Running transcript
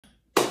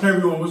Hey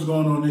everyone, what's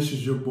going on? This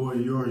is your boy,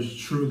 yours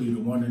truly,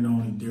 the one and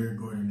only Derek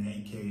Gordon,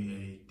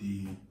 aka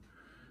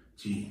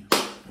DG,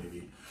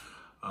 baby.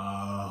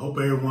 Hope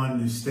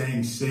everyone is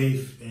staying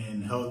safe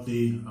and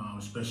healthy,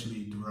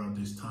 especially throughout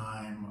this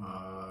time.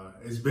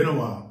 It's been a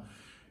while.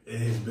 It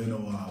has been a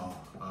while.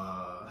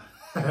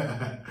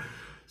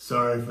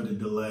 Sorry for the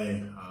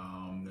delay.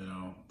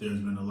 There's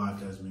been a lot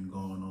that's been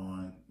going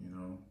on,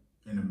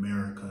 in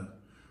America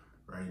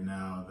right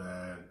now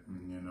that,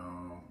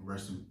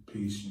 rest in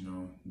peace,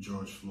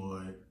 George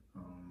Floyd.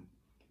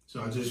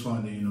 So I just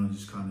wanted to,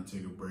 just kind of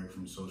take a break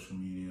from social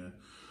media.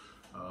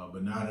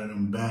 But now that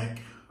I'm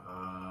back,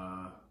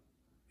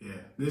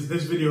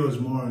 this video is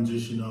more on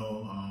just,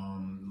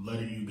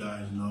 letting you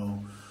guys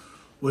know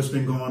what's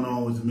been going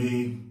on with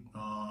me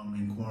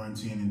in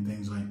quarantine and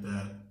things like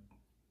that.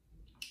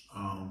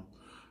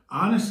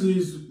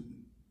 Honestly,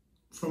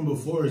 from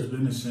before, it's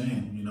been the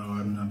same.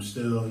 I'm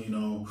still,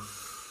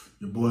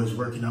 your boy's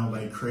working out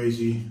like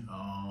crazy.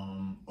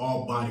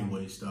 All body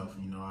weight stuff.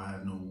 I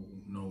have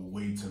no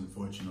weights,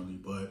 unfortunately,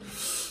 but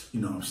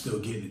I'm still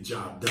getting the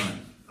job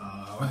done.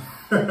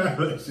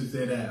 Let's just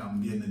say that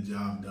I'm getting the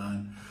job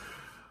done.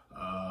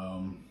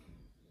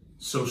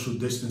 Social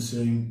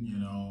distancing,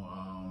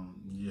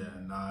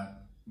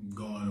 not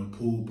going to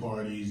pool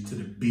parties, to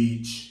the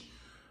beach,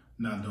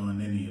 not doing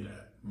any of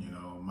that.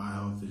 My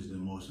health is the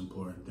most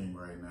important thing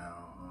right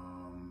now.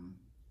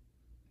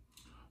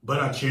 But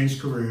I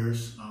changed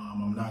careers.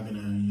 I'm not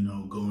gonna,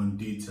 go in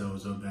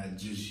details of that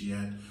just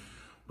yet,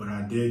 but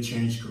I did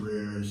change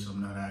careers.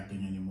 I'm not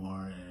acting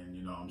anymore,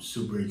 and I'm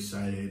super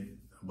excited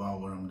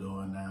about what I'm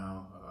doing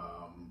now.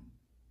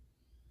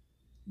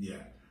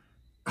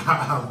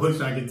 I wish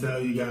I could tell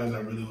you guys. I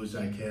really wish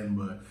I can,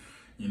 but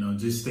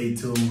just stay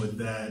tuned with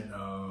that.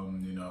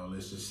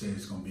 Let's just say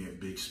it's gonna be a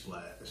big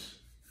splash.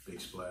 Big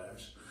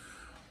splash.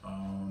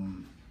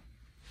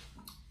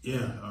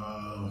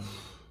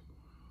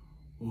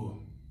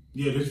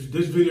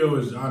 This video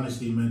is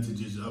honestly meant to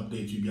just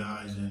update you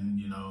guys, and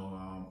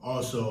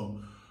also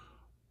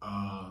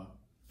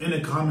in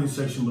the comment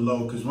section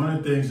below, because one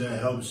of the things that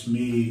helps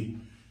me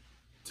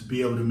to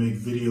be able to make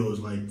videos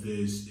like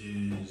this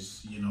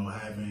is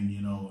having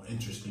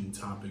interesting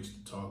topics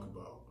to talk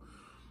about.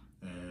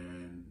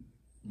 And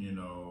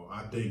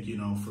I think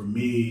for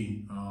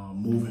me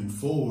moving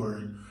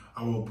forward,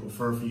 I will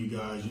prefer for you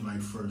guys,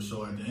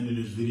 so at the end of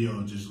this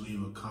video, just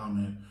leave a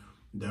comment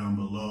down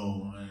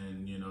below and,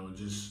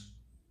 just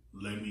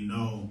let me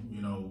know,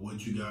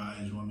 what you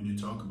guys want me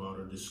to talk about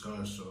or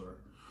discuss or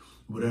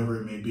whatever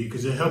it may be.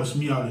 Because it helps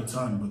me out a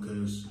ton,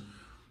 because,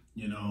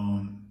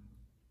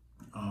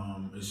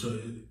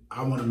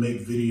 I want to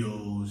make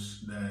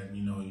videos that,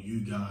 you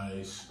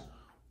guys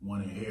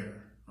want to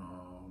hear.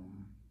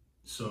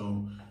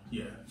 So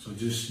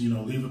just,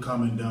 leave a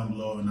comment down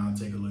below and I'll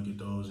take a look at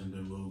those and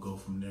then we'll go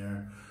from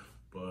there.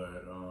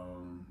 But,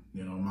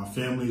 my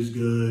family is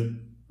good.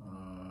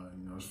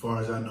 As far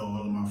as I know,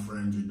 all of my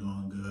friends are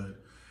doing good.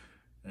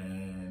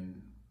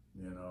 And,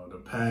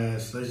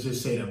 let's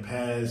just say the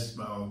past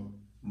about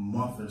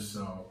month or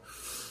so,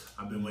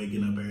 I've been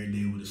waking up every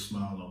day with a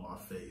smile on my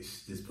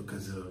face just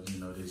because of,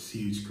 this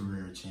huge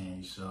career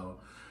change. So,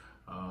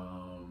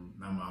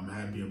 I'm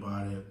happy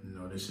about it.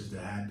 This is the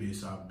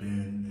happiest I've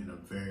been in a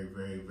very,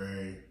 very,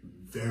 very,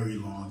 very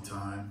long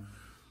time.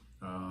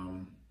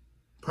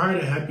 Probably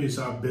the happiest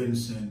I've been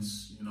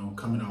since,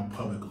 coming out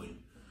publicly.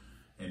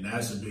 And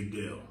that's a big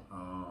deal.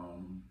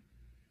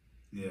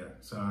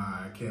 So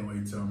I can't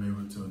wait till I'm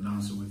able to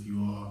announce it with you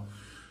all.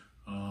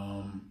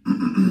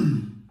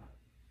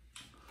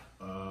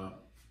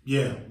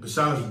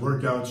 Besides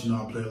workouts,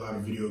 I play a lot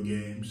of video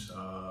games.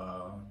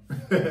 A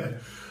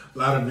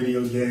lot of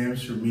video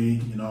games for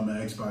me. I'm an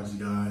Xbox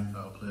guy.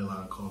 I play a lot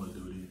of Call of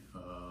Duty.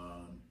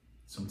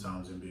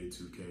 Sometimes NBA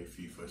 2K,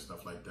 FIFA,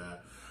 stuff like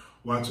that.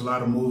 Watch a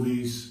lot of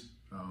movies.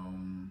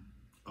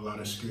 A lot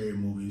of scary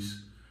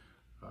movies.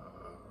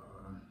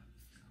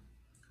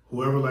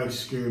 Whoever likes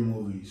scary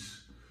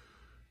movies,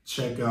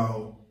 check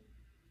out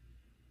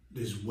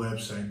this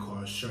website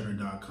called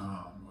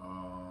Shudder.com.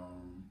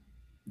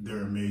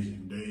 They're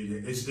amazing.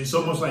 It's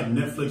almost like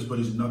Netflix, but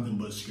it's nothing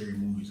but scary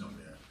movies on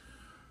there.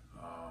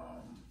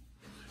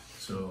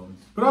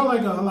 But I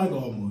like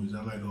all movies.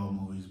 I like all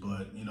movies.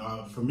 But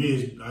for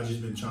me, I've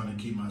just been trying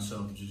to keep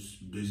myself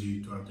just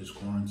busy throughout this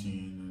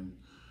quarantine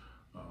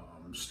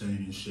and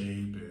staying in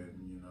shape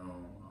and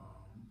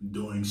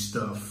doing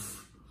stuff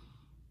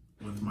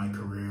with my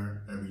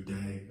career every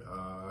day.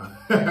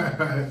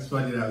 It's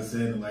funny that I was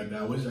saying it like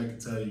that. I wish I could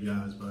tell you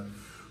guys, but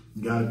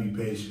you gotta be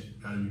patient.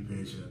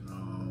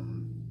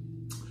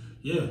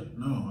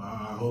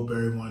 I hope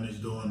everyone is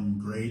doing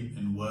great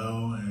and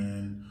well,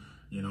 and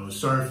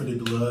sorry for the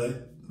delay.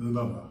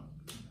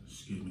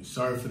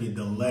 Sorry for the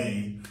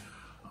delay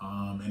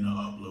in the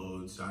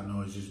uploads. I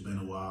know it's just been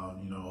a while.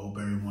 Hope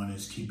everyone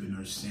is keeping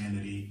their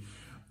sanity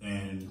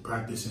and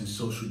practicing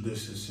social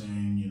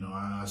distancing.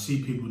 I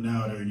see people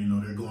now that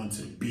they're going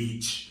to the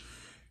beach,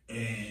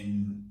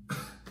 and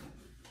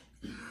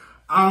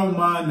I don't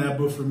mind that,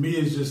 but for me,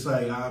 it's just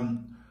like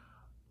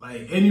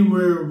like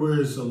anywhere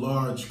where it's a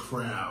large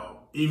crowd,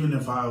 even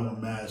if I have a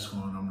mask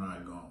on, I'm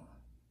not going.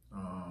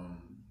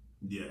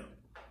 Yeah,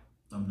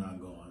 I'm not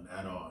going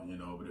at all, you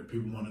know. But if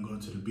people want to go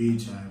to the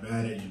beach, have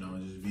at it, you know,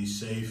 just be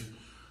safe.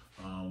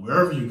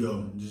 Wherever you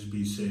go, just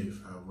be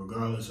safe,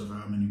 regardless of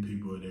how many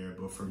people are there.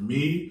 But for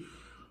me,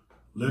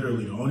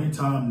 literally, the only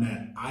time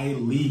that I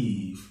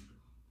leave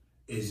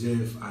is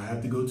if I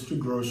have to go to the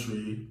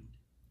grocery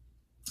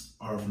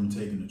or if I'm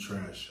taking the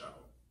trash out.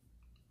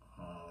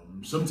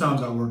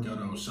 Sometimes I work out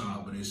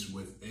outside, but it's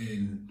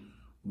within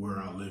where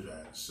I live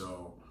at.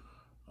 So,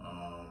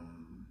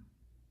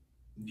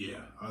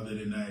 yeah, other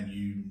than that,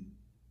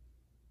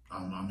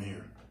 I'm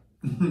here.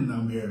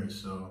 I'm here.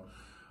 So,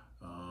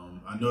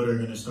 I know they're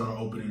going to start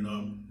opening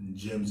up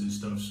gyms and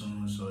stuff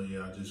soon. So,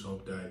 yeah, I just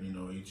hope that, you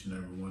know, each and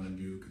every one of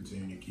you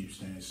continue to keep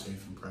staying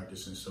safe and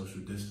practicing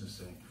social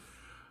distancing.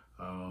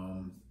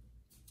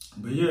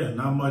 But yeah,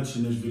 not much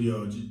in this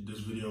video. This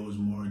video was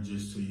more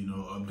just to, you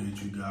know,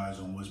 update you guys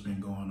on what's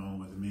been going on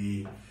with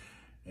me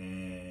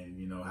and,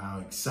 you know, how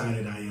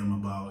excited I am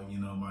about, you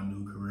know, my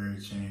new career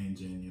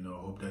change, and, you know,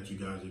 hope that you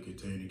guys will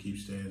continue to keep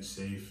staying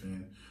safe,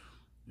 and,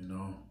 you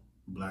know,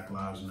 Black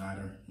Lives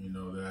Matter, you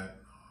know that.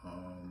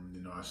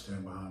 You know, I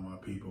stand behind my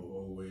people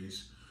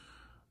always.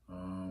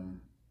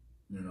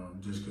 You know,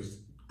 just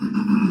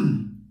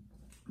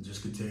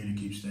continue to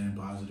keep staying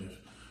positive.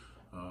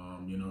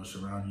 You know,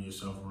 surrounding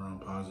yourself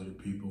around positive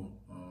people,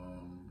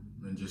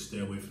 and just stay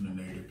away from the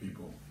negative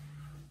people.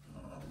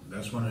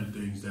 That's one of the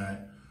things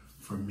that,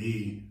 for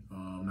me,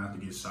 not to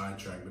get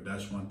sidetracked, but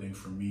that's one thing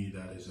for me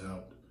that has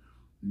helped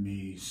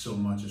me so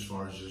much as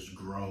far as just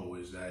grow,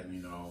 is that,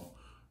 you know,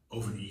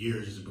 over the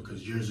years, is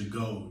because years and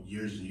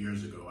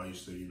years ago, I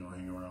used to, you know,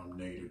 hang around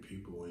negative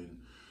people,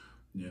 and,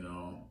 you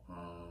know,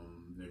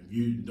 if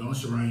you don't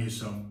surround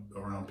yourself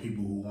around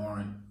people who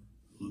aren't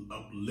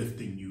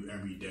uplifting you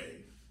every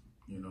day.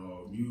 You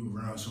know, if you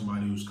around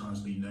somebody who's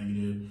constantly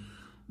negative, you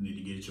need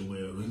to get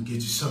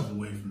yourself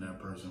away from that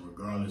person,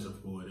 regardless of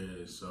who it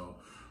is. So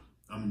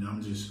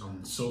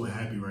I'm so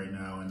happy right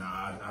now, and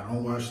I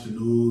don't watch the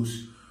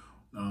news.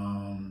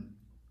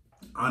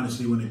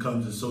 Honestly, when it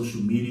comes to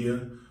social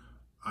media,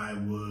 I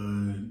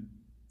would,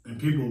 and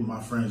people,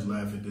 my friends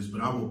laugh at this,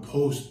 but I will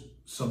post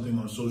something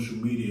on social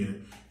media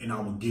and I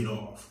will get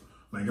off.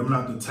 Like, I'm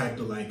not the type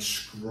to like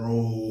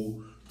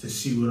scroll to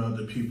see what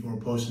other people are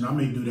posting. I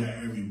may do that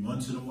every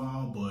once in a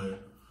while,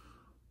 but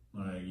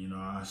like, you know,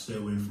 I stay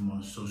away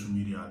from social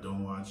media. I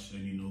don't watch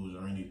any news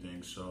or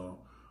anything. So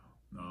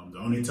the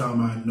only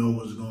time I know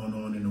what's going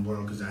on in the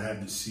world, because I have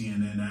the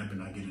CNN app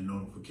and I get a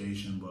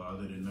notification, but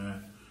other than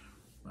that,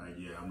 like,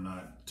 yeah, I'm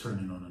not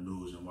turning on the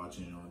news and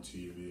watching it on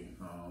TV.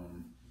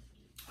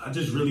 I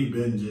just really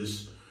been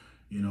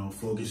you know,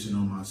 focusing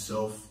on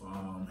myself,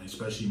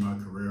 especially my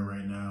career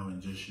right now,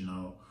 and just, you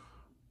know,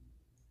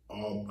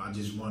 I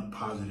just want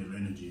positive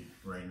energy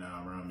right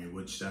now around me,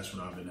 which that's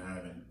what I've been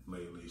having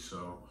lately.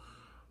 So,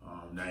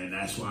 and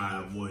that's why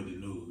I avoid the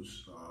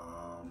news.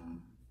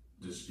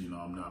 Just, you know,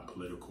 I'm not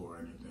political or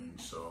anything.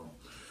 So,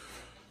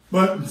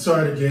 but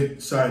sorry to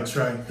get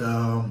sidetracked.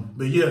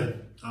 But yeah,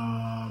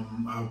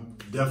 I'll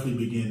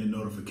definitely be getting the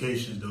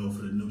notifications though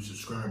for the new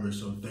subscribers.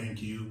 So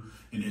thank you.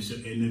 And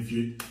if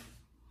you,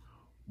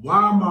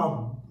 why am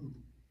I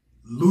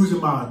losing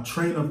my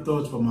train of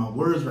thoughts for my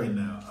words right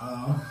now?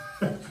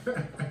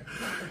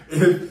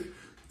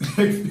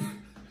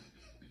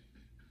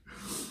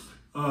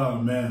 Oh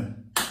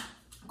man,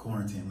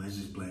 quarantine. Let's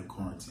just blame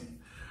quarantine.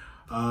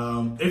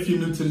 If you're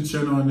new to the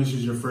channel and this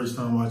is your first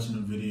time watching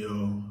the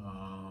video,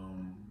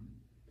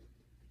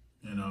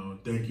 you know,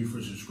 thank you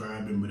for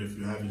subscribing. But if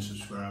you haven't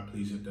subscribed,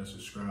 please hit that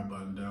subscribe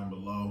button down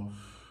below.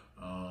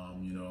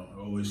 You know, it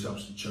always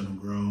helps the channel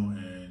grow,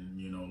 and,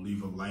 you know,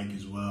 leave a like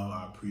as well.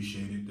 I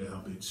appreciate it to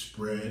help it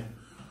spread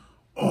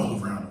all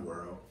around the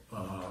world.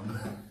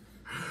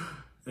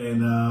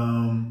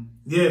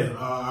 Yeah,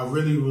 I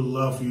really would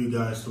love for you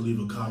guys to leave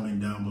a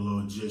comment down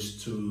below,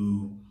 just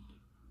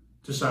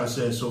like I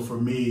said, so for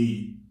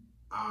me,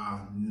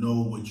 I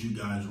know what you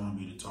guys want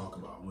me to talk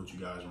about, what you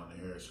guys want to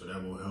hear. So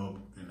that will help,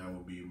 and that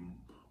will be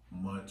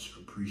much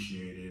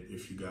appreciated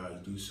if you guys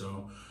do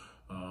so.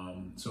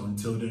 So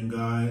until then,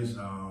 guys,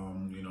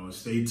 you know,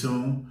 stay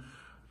tuned.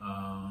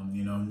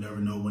 You know, never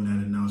know when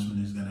that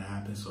announcement is going to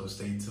happen. So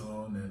stay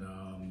tuned,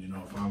 and, you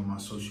know, follow my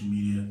social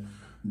media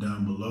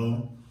down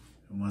below.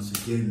 And once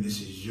again,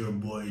 this is your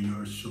boy,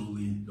 yours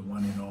truly, the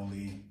one and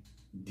only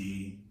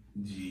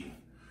DG.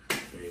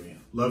 Baby.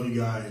 Love you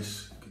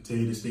guys.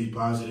 Continue to stay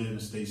positive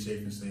and stay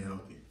safe and stay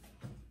healthy.